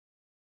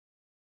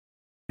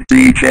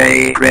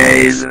DJ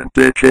Craze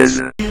Bitches.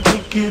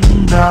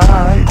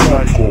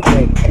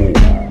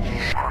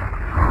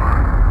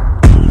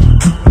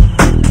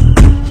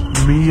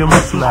 Me, I'm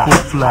fly,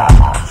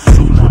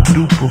 super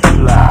duper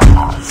fly,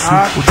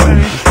 super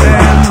duper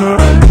fly.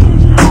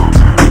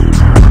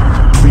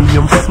 Me,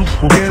 I'm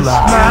super fly,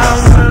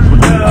 super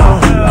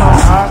duper fly,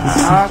 super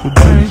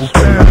duper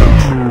fly.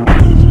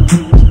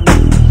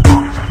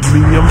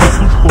 Me, I'm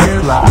super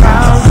fly,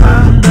 super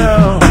duper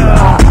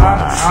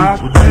fly.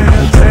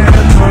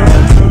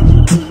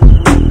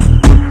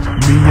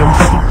 Me, I'm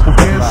super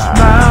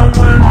fly.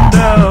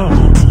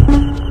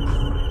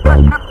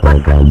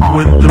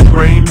 When the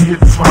rain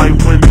hits my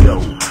window,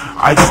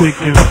 I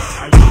take it,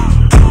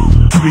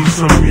 me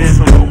some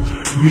endo.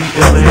 Me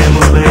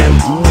and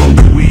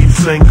ooh, we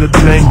sing a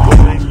tango.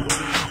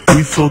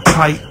 We so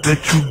tight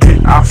that you get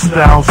our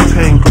styles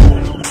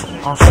tangled.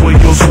 Sway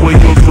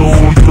your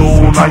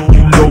door like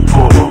you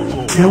loco.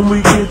 Can we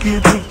get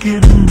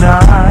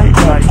tonight?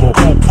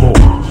 Coco,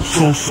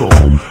 so,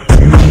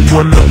 you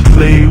wanna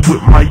play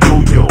with my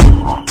yo-yo?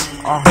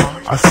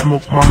 I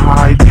smoke my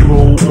hydro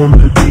on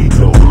the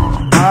D-Lo.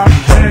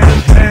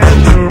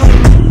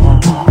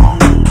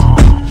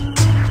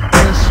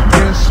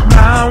 It's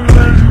my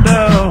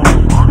window.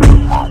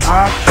 I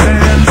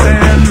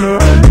stand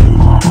look.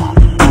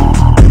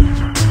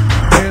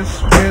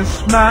 It's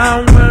my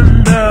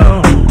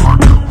window.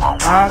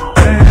 I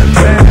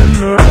stand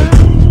look.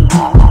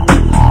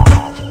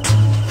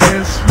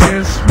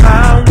 It's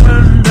my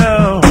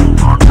window.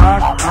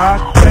 I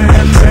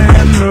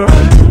stand look.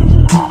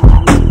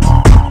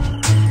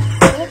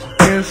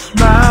 It's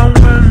my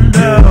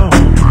window.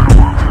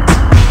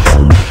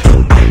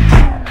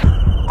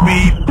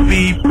 Beep,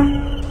 beep.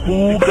 Who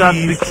got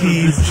the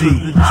keys to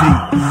the Jeep?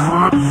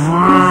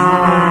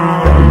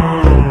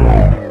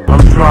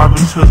 I'm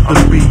driving to the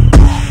beach.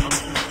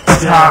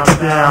 Top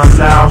down,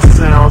 loud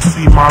sound,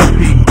 see my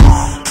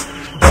peace.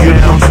 Get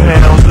them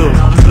pounds up,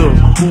 look,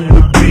 who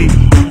it be?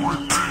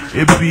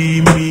 It be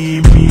me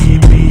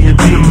and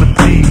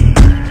Timothy.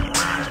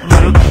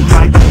 Look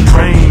like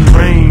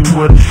rain,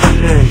 what a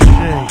shame.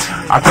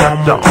 I got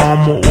the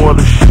armor or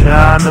the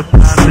shine up the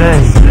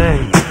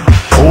same.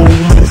 Oh,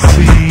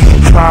 Missy,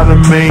 try to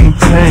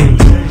maintain.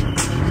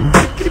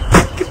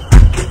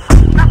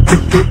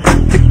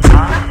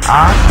 I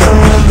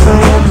can't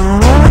stand the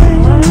rain.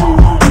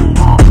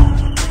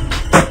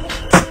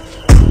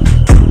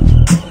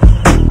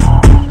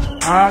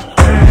 I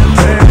can't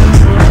stand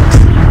the rain.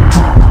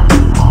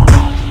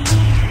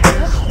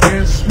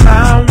 It's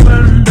my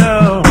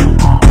window.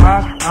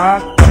 I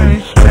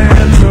can't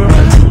stand the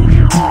rain.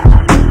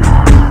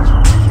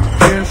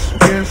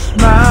 It's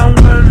my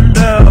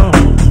window.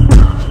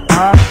 I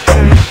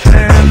can't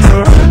stand the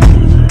rain.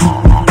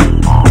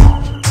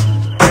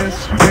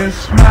 It's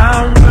my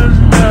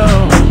window.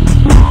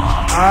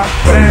 I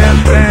can't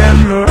stand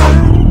the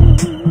rain.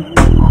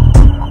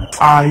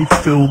 I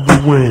feel the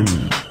wind.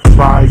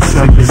 5,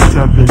 7,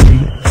 7, 8,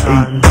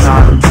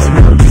 9,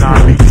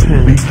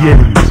 10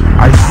 begins.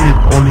 I sit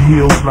on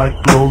hills like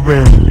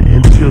Lauren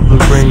until the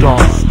rain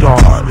starts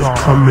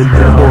coming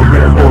down.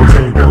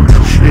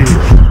 Chill.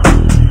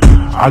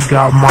 I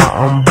got my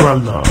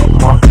umbrella,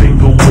 my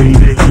finger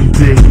waving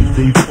days,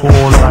 they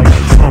fall like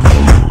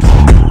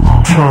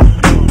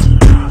Trumpy.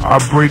 I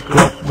break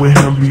up with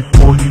him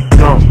before he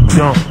dump.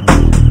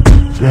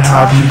 They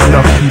have me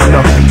ducky.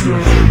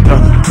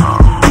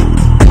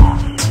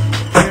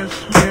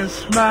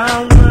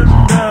 My